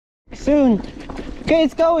Soon. Okay,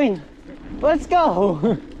 it's going. Let's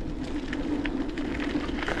go.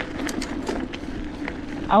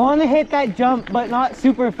 I want to hit that jump, but not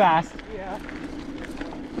super fast. Yeah.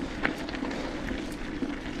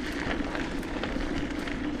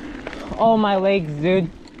 Oh, my legs, dude.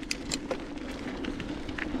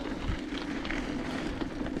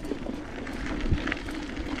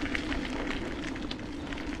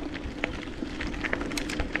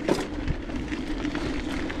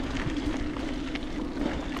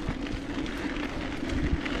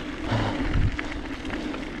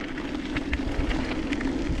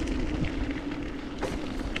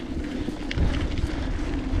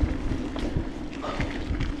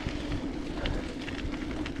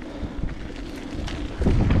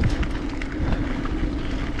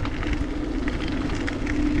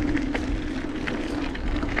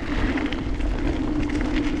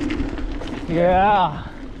 Yeah.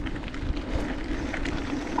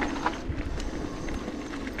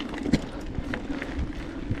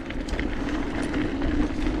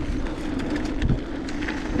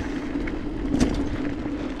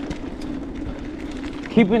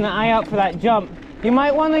 Keeping an eye out for that jump. You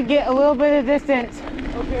might want to get a little bit of distance.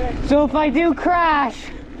 Okay. So if I do crash.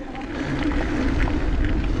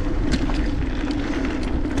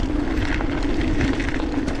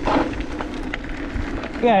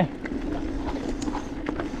 Okay.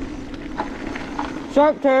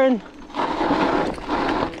 Sharp turn.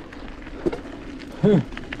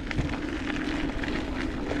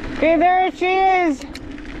 Okay, there she is.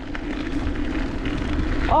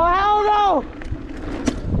 Oh, hell no.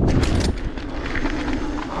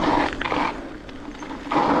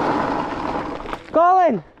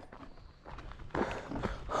 Colin.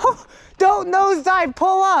 Don't nosedive,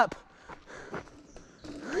 pull up.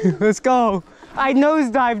 Let's go. I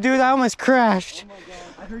nosedive, dude. I almost crashed. Oh my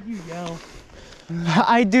god, I heard you yell.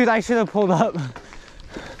 Dude, I should have pulled up.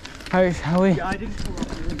 Alright, shall we? Yeah, I didn't pull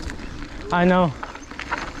up here. I know.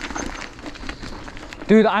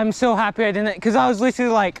 Dude, I'm so happy I didn't, because I was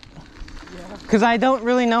literally like, because I don't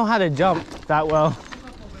really know how to jump that well.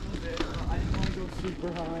 I didn't want to go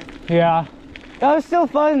super high. Yeah. That was still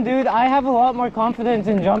fun, dude. I have a lot more confidence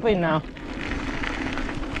in jumping now. Did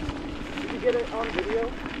you get it on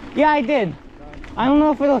video? Yeah, I did. I don't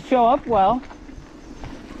know if it'll show up well.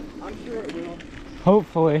 I'm sure it will.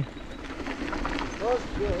 Hopefully. That was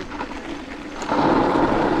good.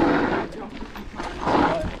 I jumped a few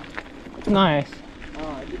times, but Nice.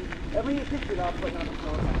 I didn't. I mean, you picked it up, but not as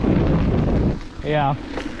well. Yeah.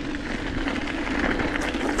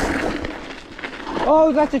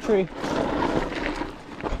 Oh, that's a tree.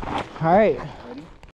 All right.